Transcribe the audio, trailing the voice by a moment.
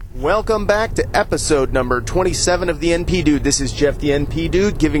Welcome back to episode number 27 of the NP Dude. This is Jeff the NP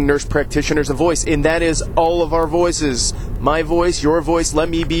Dude, giving nurse practitioners a voice, and that is all of our voices. My voice, your voice, let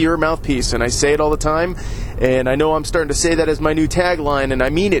me be your mouthpiece. And I say it all the time, and I know I'm starting to say that as my new tagline, and I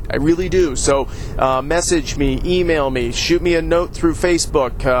mean it. I really do. So message me, email me, shoot me a note through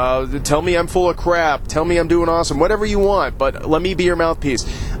Facebook, tell me I'm full of crap, tell me I'm doing awesome, whatever you want, but let me be your mouthpiece.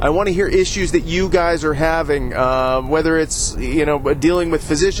 I want to hear issues that you guys are having, whether it's dealing with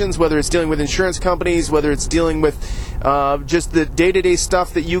physicians, whether it's dealing with insurance companies, whether it's dealing with just the day-to-day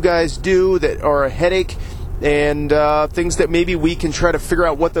stuff that you guys do that are a headache, and things that maybe we can try to figure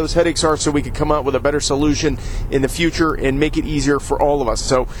out what those headaches are so we can come out with a better solution in the future and make it easier for all of us.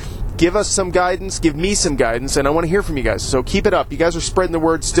 So give us some guidance, give me some guidance, and I want to hear from you guys. So keep it up. You guys are spreading the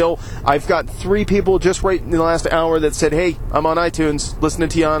word still. I've got 3 people just right in the last hour that said, hey, I'm on iTunes, listening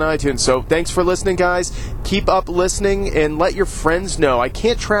to you on iTunes. So thanks for listening, guys. Keep up listening and let your friends know. I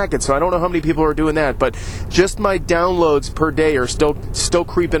can't track it, so I don't know how many people are doing that, but just my downloads per day are still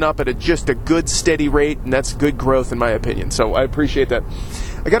creeping up at just a good, steady rate, and that's good growth in my opinion. So I appreciate that.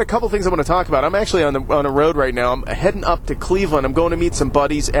 I got a couple things I want to talk about. I'm actually on a road right now. I'm heading up to Cleveland. I'm going to meet some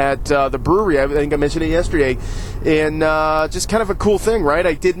buddies at the brewery. I think I mentioned it yesterday. And just kind of a cool thing, right?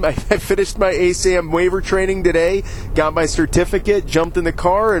 I finished my ASAM waiver training today, got my certificate, jumped in the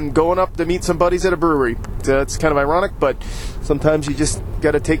car, and going up to meet some buddies at a brewery. It's kind of ironic, but sometimes you just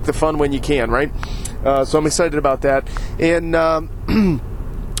got to take the fun when you can, right? So I'm excited about that. And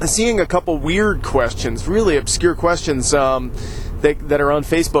seeing a couple weird questions, really obscure questions, that are on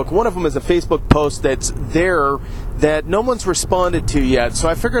Facebook. One of them is a Facebook post that's there that no one's responded to yet. So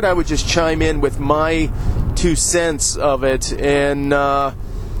I figured I would just chime in with my 2 cents of it and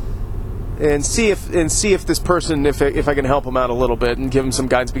see if this person, if I can help him out a little bit and give him some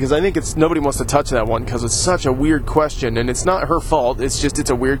guidance, because I think nobody wants to touch that one because it's such a weird question, and it's not her fault. It's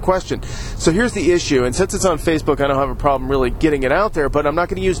a weird question. So here's the issue, and since it's on Facebook, I don't have a problem really getting it out there, but I'm not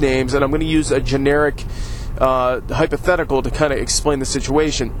going to use names, and I'm going to use a generic hypothetical to kind of explain the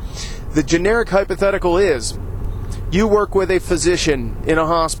situation. The generic hypothetical is, you work with a physician in a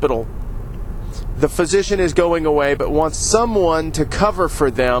hospital. The physician is going away but wants someone to cover for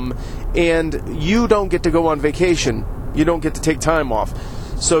them, and you don't get to go on vacation. You don't get to take time off.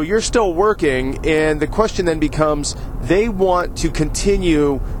 So you're still working, and the question then becomes, they want to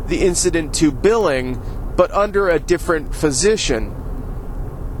continue the incident to billing, but under a different physician.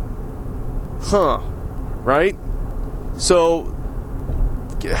 Right? So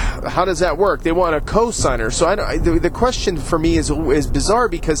how does that work? They want a cosigner. So the question for me is bizarre,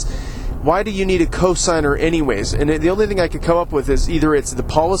 because why do you need a cosigner anyways? And the only thing I could come up with is either it's the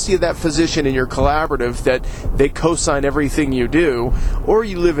policy of that physician in your collaborative that they cosign everything you do, or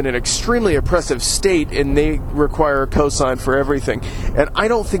you live in an extremely oppressive state and they require a cosign for everything. And I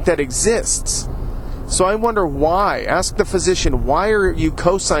don't think that exists. So I wonder why. Ask the physician, why are you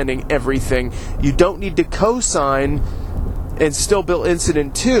co-signing everything? You don't need to co-sign and still bill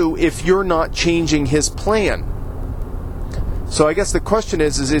incident 2 if you're not changing his plan. So I guess the question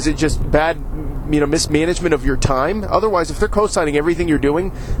is it just bad, mismanagement of your time? Otherwise, if they're co-signing everything you're doing,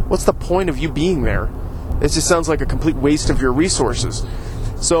 what's the point of you being there? It just sounds like a complete waste of your resources.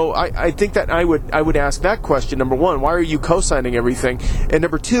 So I think that I would ask that question, number 1, why are you co-signing everything? And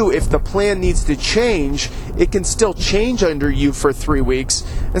number 2, if the plan needs to change, it can still change under you for 3 weeks,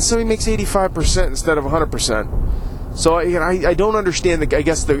 and so he makes 85% instead of 100%. So I don't understand,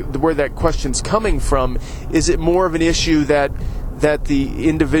 where that question's coming from. Is it more of an issue that the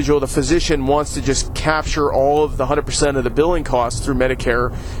individual, the physician, wants to just capture all of the 100% of the billing costs through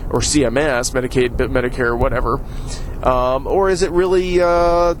Medicare or CMS, Medicaid, Medicare, whatever? Or is it really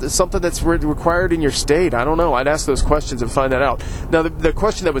something that's required in your state? I don't know. I'd ask those questions and find that out. Now, the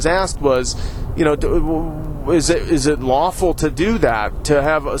question that was asked was, is it lawful to do that, to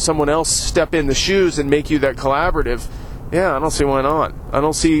have someone else step in the shoes and make you that collaborative? Yeah, I don't see why not. I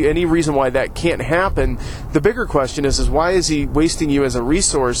don't see any reason why that can't happen. The bigger question is why is he wasting you as a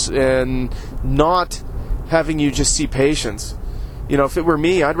resource and not having you just see patients? If it were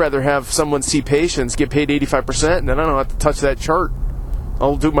me, I'd rather have someone see patients, get paid 85%, and then I don't have to touch that chart.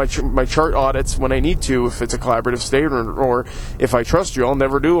 I'll do my chart audits when I need to if it's a collaborative state, or if I trust you, I'll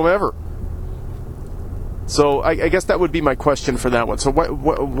never do them ever. So I guess that would be my question for that one. So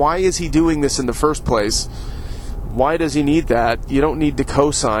why is he doing this in the first place? Why does he need that? You don't need to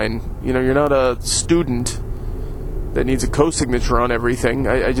co-sign. You're not a student that needs a co-signature on everything.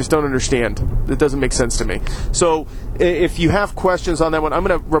 I just don't understand. It doesn't make sense to me. So if you have questions on that one, I'm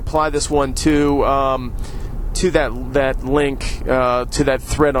going to reply this one to to that link to that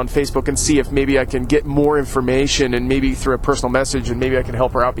thread on Facebook and see if maybe I can get more information, and maybe through a personal message, and maybe I can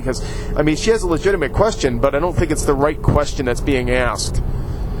help her out, because I mean, she has a legitimate question, but I don't think it's the right question that's being asked.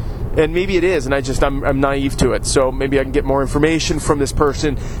 And maybe it is, and I'm naive to it. So maybe I can get more information from this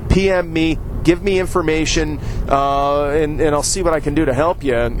person. PM me, give me information, and I'll see what I can do to help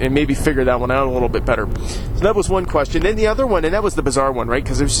you, and maybe figure that one out a little bit better. So that was one question. Then the other one, and that was the bizarre one, right?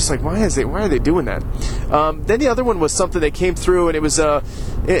 Because it was just like, why are they doing that? Then the other one was something that came through, and it was,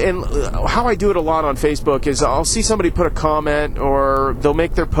 and how I do it a lot on Facebook is I'll see somebody put a comment, or they'll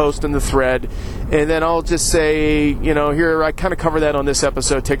make their post in the thread, and then I'll just say, here, I kind of cover that on this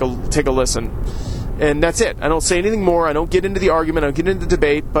episode, take a listen. And that's it. I don't say anything more. I don't get into the argument. I don't get into the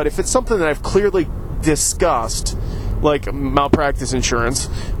debate. But if it's something that I've clearly discussed, like malpractice insurance,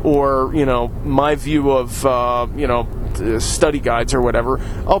 or, my view of, study guides or whatever,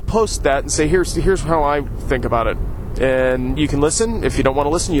 I'll post that and say, here's how I think about it. And you can listen. If you don't want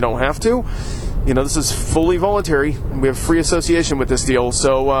to listen, you don't have to. This is fully voluntary. We have free association with this deal,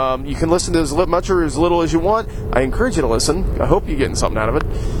 so you can listen to as much or as little as you want. I encourage you to listen. I hope you're getting something out of it.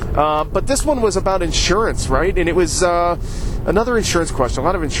 But this one was about insurance, right? And it was another insurance question, a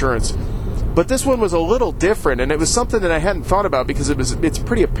lot of insurance. But this one was a little different, and it was something that I hadn't thought about, because it's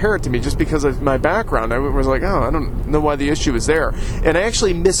pretty apparent to me just because of my background. I was like, I don't know why the issue is there. And I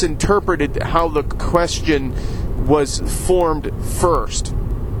actually misinterpreted how the question was formed first.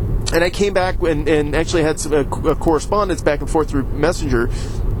 And I came back and actually had some correspondence back and forth through Messenger,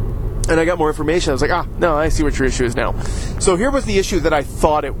 and I got more information. I was like, no, I see what your issue is now. So here was the issue that I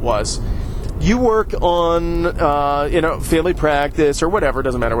thought it was. You work on, family practice or whatever,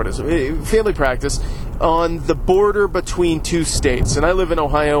 doesn't matter what it is, family practice on the border between two states. And I live in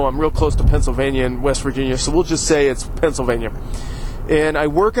Ohio. I'm real close to Pennsylvania and West Virginia, so we'll just say it's Pennsylvania. And I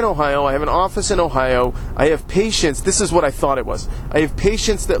work in Ohio. I have an office in Ohio. I have patients. This is what I thought it was. I have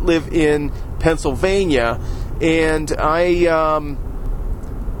patients that live in Pennsylvania, and I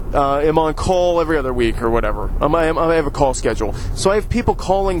am on call every other week or whatever. I have a call schedule. So I have people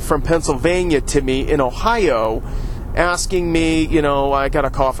calling from Pennsylvania to me in Ohio, asking me, I got a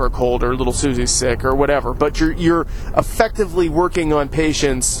cough or a cold, or little Susie's sick or whatever. But you're effectively working on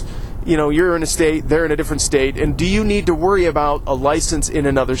patients. You're in a state, they're in a different state, and do you need to worry about a license in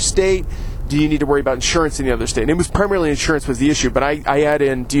another state? Do you need to worry about insurance in the other state? And it was primarily insurance was the issue, but I add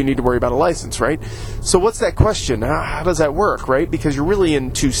in, do you need to worry about a license, right? So what's that question? How does that work, right? Because you're really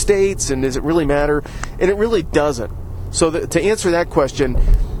in two states, and does it really matter? And it really doesn't. So to answer that question,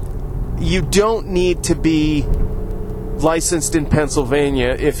 you don't need to be licensed in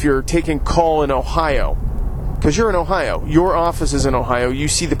Pennsylvania if you're taking call in Ohio. Because you're in Ohio. Your office is in Ohio. You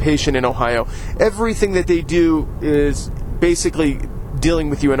see the patient in Ohio. Everything that they do is basically dealing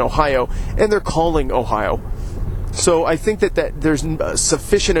with you in Ohio, and they're calling Ohio. So I think that there's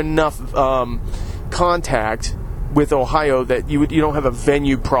sufficient enough contact with Ohio that you don't have a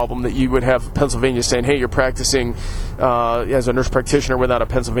venue problem that you would have Pennsylvania saying, hey, you're practicing as a nurse practitioner without a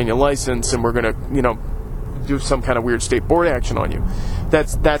Pennsylvania license, and we're going to, do some kind of weird state board action on you.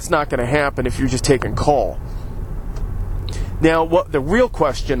 That's not going to happen if you're just taking call. Now, what the real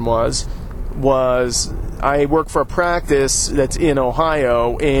question was I work for a practice that's in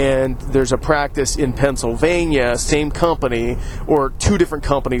Ohio, and there's a practice in Pennsylvania, same company, or two different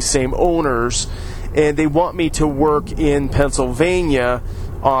companies, same owners, and they want me to work in Pennsylvania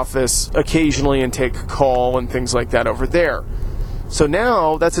office occasionally and take a call and things like that over there. So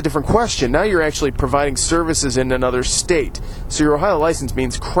now that's a different question. Now you're actually providing services in another state. So your Ohio license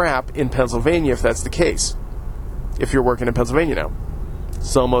means crap in Pennsylvania if that's the case. If you're working in Pennsylvania now,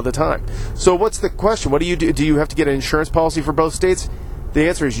 some of the time. So what's the question? What do you do? Do you have to get an insurance policy for both states? The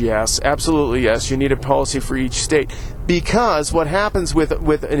answer is yes, absolutely yes. You need a policy for each state. Because what happens with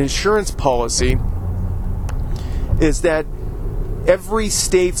an insurance policy is that every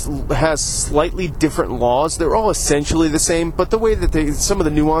state has slightly different laws. They're all essentially the same, but the way that some of the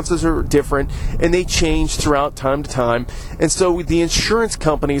nuances are different, and they change throughout time to time. And so the insurance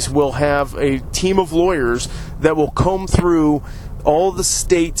companies will have a team of lawyers that will comb through all the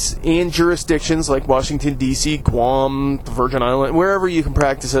states and jurisdictions like Washington, D.C., Guam, the Virgin Islands, wherever you can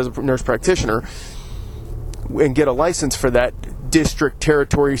practice as a nurse practitioner, and get a license for that district,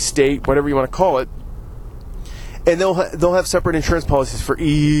 territory, state, whatever you want to call it. And they'll have separate insurance policies for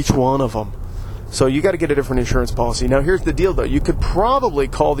each one of them. So you got to get a different insurance policy. Now here's the deal, though. You could probably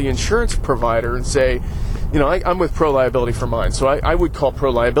call the insurance provider and say, I'm with Pro Liability for mine, so I would call Pro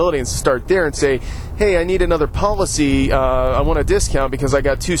Liability and start there and say, hey, I need another policy. I want a discount because I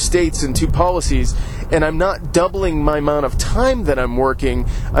got 2 states and 2 policies, and I'm not doubling my amount of time that I'm working.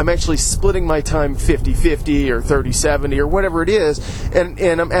 I'm actually splitting my time 50-50 or 30-70 or whatever it is, and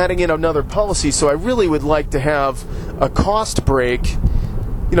I'm adding in another policy. So I really would like to have a cost break.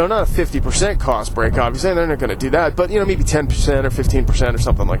 Not a 50% cost break, obviously. They're not going to do that, but maybe 10% or 15% or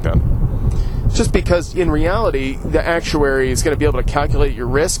something like that. Just because in reality, the actuary is going to be able to calculate your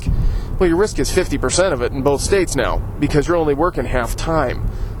risk. Well, your risk is 50% of it in both states now because you're only working half time.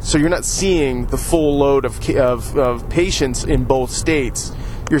 So you're not seeing the full load of patients in both states.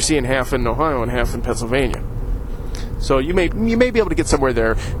 You're seeing half in Ohio and half in Pennsylvania. So you may be able to get somewhere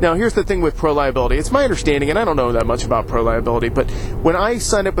there. Now, here's the thing with Pro Liability. It's my understanding, and I don't know that much about Pro Liability, but when I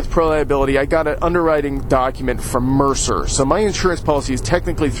signed up with Pro Liability, I got an underwriting document from Mercer. So my insurance policy is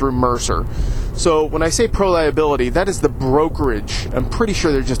technically through Mercer. So when I say Pro Liability, that is the brokerage. I'm pretty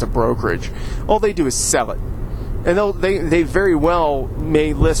sure they're just a brokerage. All they do is sell it. And they very well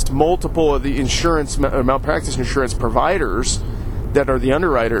may list multiple of the insurance malpractice insurance providers that are the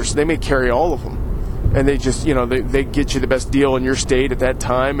underwriters. They may carry all of them. And they just, they get you the best deal in your state at that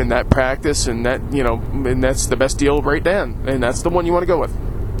time and that practice and that, and that's the best deal right then. And that's the one you want to go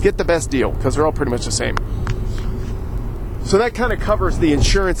with. Get the best deal because they're all pretty much the same. So that kind of covers the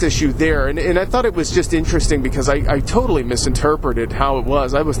insurance issue there. And I thought it was just interesting because I totally misinterpreted how it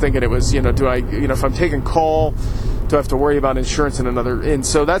was. I was thinking it was, if I'm taking call, do I have to worry about insurance in another? And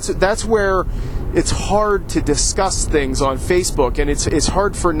so that's where it's hard to discuss things on Facebook, and it's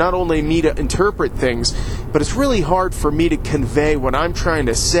hard for not only me to interpret things, but it's really hard for me to convey what I'm trying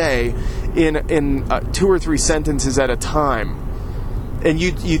to say in 2 or 3 sentences at a time. And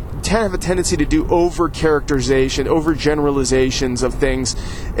you have a tendency to do over-characterization, over-generalizations of things,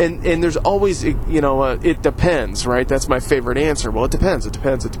 and there's always, it depends, right? That's my favorite answer. Well, it depends. And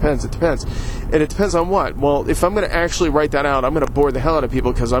it depends on what? Well, if I'm going to actually write that out, I'm going to bore the hell out of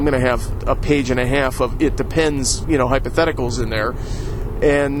people because I'm going to have a page and a half of it depends, hypotheticals in there.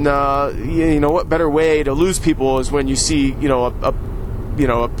 And, what better way to lose people is when you see,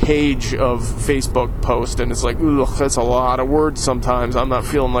 a page of Facebook post, and it's like, ugh, that's a lot of words sometimes. I'm not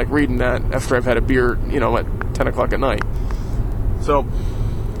feeling like reading that after I've had a beer, at 10 o'clock at night. So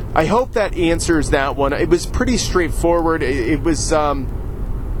I hope that answers that one. It was pretty straightforward. It was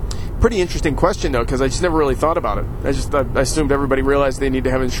pretty interesting question, though, because I just never really thought about it. I assumed everybody realized they need to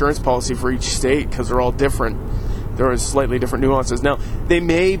have an insurance policy for each state because they're all different. There are slightly different nuances. Now, they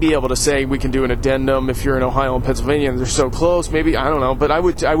may be able to say we can do an addendum if you're in Ohio and Pennsylvania and they're so close. Maybe, I don't know. But I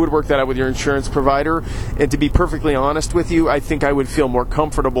would work that out with your insurance provider. And to be perfectly honest with you, I think I would feel more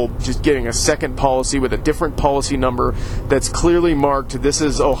comfortable just getting a second policy with a different policy number that's clearly marked. This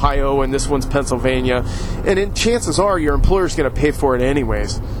is Ohio and this one's Pennsylvania. And chances are your employer's going to pay for it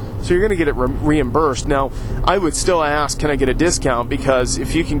anyways. So you're going to get it reimbursed. Now, I would still ask, can I get a discount? Because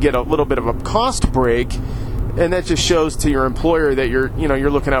if you can get a little bit of a cost break, and that just shows to your employer that you're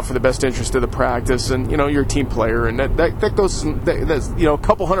looking out for the best interest of the practice, and you're a team player, and that goes, that's a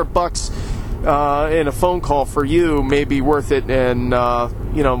couple $100 in a phone call for you may be worth it. And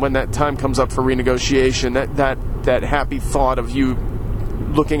when that time comes up for renegotiation, that happy thought of you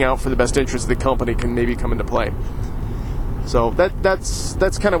looking out for the best interest of the company can maybe come into play. So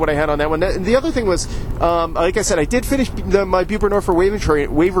that's kind of what I had on that one. And the other thing was, like I said, I did finish my buprenorphine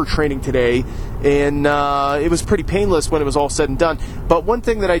waiver training today, and it was pretty painless when it was all said and done. But one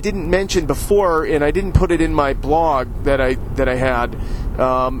thing that I didn't mention before, and I didn't put it in my blog that I had,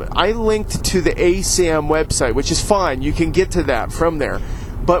 I linked to the ASAM website, which is fine. You can get to that from there.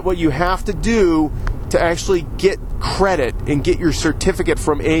 But what you have to do to actually get credit and get your certificate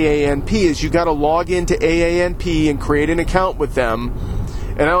from AANP is you got to log into AANP and create an account with them.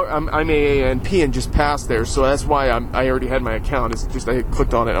 And I'm AANP and just passed there, so that's why I already had my account. It's just I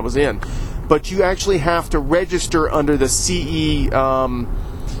clicked on it, I was in. But you actually have to register under the CE,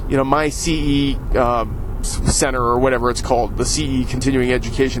 my CE Center or whatever it's called, the CE Continuing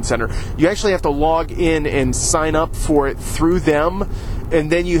Education Center. You actually have to log in and sign up for it through them, and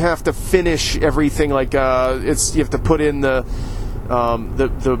then you have to finish everything. Like you have to put in the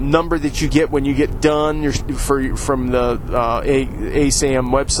number that you get when you get done from the ASAM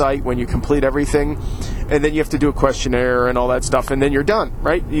website when you complete everything, and then you have to do a questionnaire and all that stuff, and then you're done,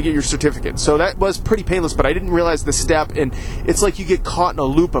 right? You get your certificate. So that was pretty painless, but I didn't realize the step, and it's like you get caught in a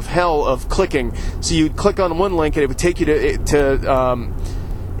loop of hell of clicking. So you'd click on one link, and it would take you to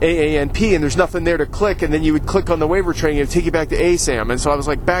AANP, and there's nothing there to click, and then you would click on the waiver training, and it would take you back to ASAM. And so I was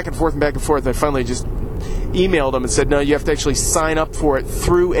like back and forth. I finally just emailed them and said, no, you have to actually sign up for it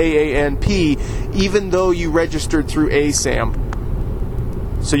through AANP, even though you registered through ASAM.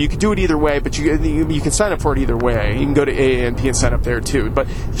 So you can do it either way, but you can sign up for it either way. You can go to AANP and sign up there too. But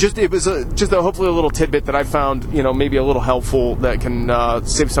it was hopefully a little tidbit that I found, maybe a little helpful that can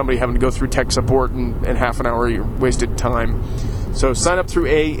save somebody having to go through tech support and half an hour of your wasted time. So sign up through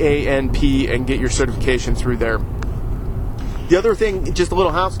AANP and get your certification through there. The other thing, just a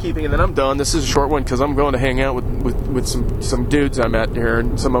little housekeeping, and then I'm done. This is a short one because I'm going to hang out with some dudes I met here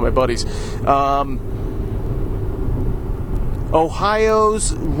and some of my buddies.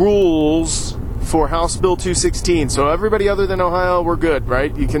 Ohio's rules for House Bill 216. So everybody other than Ohio, we're good,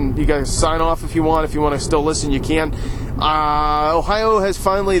 right? You guys sign off if you want. If you want to still listen, you can. Ohio has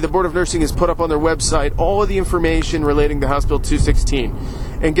finally, the Board of Nursing has put up on their website all of the information relating to House Bill 216.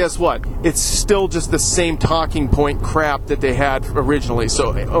 And guess what? It's still just the same talking point crap that they had originally.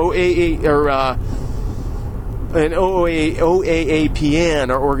 So OAAPN,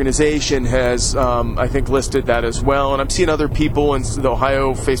 our organization, has, I think, listed that as well. And I'm seeing other people in the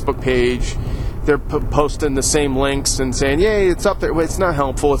Ohio Facebook page. They're posting the same links and saying, yay, it's up there. Well, it's not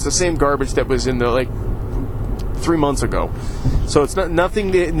helpful. It's the same garbage that was in the, 3 months ago. So it's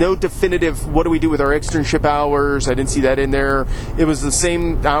no definitive, what do we do with our externship hours? I didn't see that in there. It was the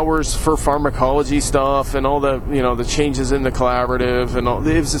same hours for pharmacology stuff and all the, the changes in the collaborative and all.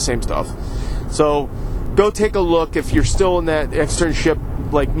 It was the same stuff. So go take a look. If you're still in that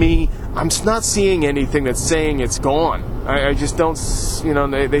externship like me, I'm not seeing anything that's saying it's gone. I just don't,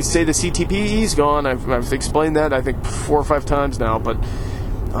 they say the CTPE is gone. I've explained that, I think, 4 or 5 times now, but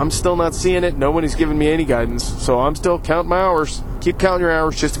I'm still not seeing it. No one has given me any guidance. So I'm still counting my hours. Keep counting your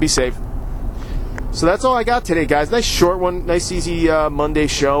hours just to be safe. So that's all I got today, guys. Nice short one. Nice, easy Monday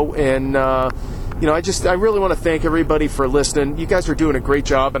show. And, I really want to thank everybody for listening. You guys are doing a great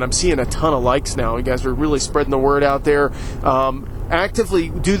job, and I'm seeing a ton of likes now. You guys are really spreading the word out there. Actively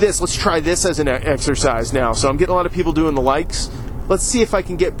do this. Let's try this as an exercise now. So I'm getting a lot of people doing the likes. Let's see if I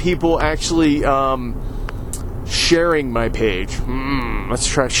can get people actually sharing my page. Let's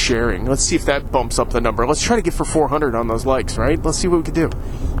try sharing. Let's see if that bumps up the number. Let's try to get for 400 on those likes, right? Let's see what we can do.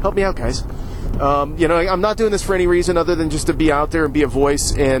 Help me out, guys. I'm not doing this for any reason other than just to be out there and be a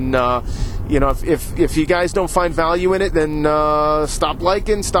voice. And, if you guys don't find value in it, then stop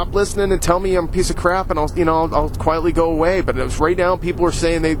liking, stop listening, and tell me I'm a piece of crap, and I'll quietly go away. But right now, people are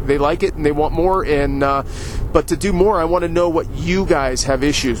saying they like it and they want more. And but to do more, I want to know what you guys have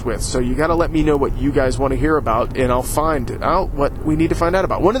issues with. So you got to let me know what you guys want to hear about, and I'll find out what we need to find out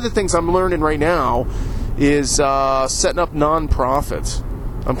about. One of the things I'm learning right now is setting up nonprofits.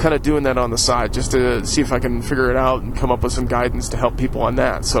 I'm kind of doing that on the side just to see if I can figure it out and come up with some guidance to help people on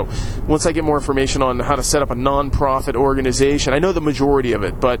that. So once I get more information on how to set up a nonprofit organization, I know the majority of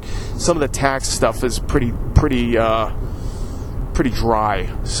it, but some of the tax stuff is pretty dry.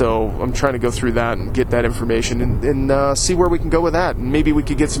 So I'm trying to go through that and get that information and see where we can go with that. And maybe we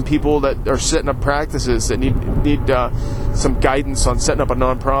could get some people that are setting up practices that need some guidance on setting up a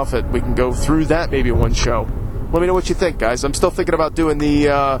nonprofit. We can go through that maybe in one show. Let me know what you think, guys. I'm still thinking about doing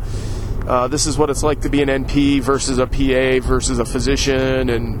the this is what it's like to be an NP versus a PA versus a physician,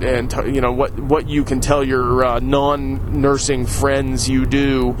 and what you can tell your non-nursing friends you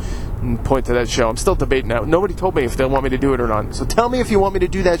do, and point to that show. I'm still debating that. Nobody told me if they want me to do it or not. So tell me if you want me to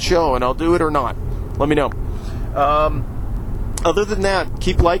do that show, and I'll do it or not. Let me know. Other than that,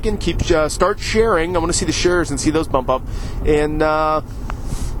 keep liking, start sharing. I want to see the shares and see those bump up. And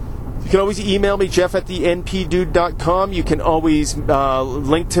you can always email me, jeff@thenpdude.com. You can always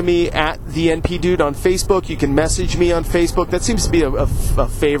link to me at the NPDude on Facebook. You can message me on Facebook. That seems to be a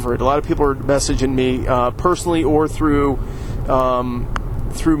favorite. A lot of people are messaging me personally or through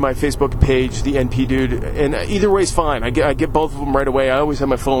my Facebook page, the NPDude. And either way is fine. I get both of them right away. I always have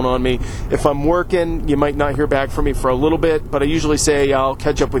my phone on me. If I'm working, you might not hear back from me for a little bit, but I usually say I'll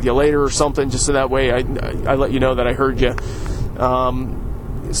catch up with you later or something, just so that way I let you know that I heard you.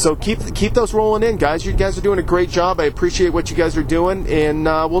 So keep those rolling in, guys. You guys are doing a great job. I appreciate what you guys are doing, and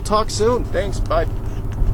we'll talk soon. Thanks. Bye.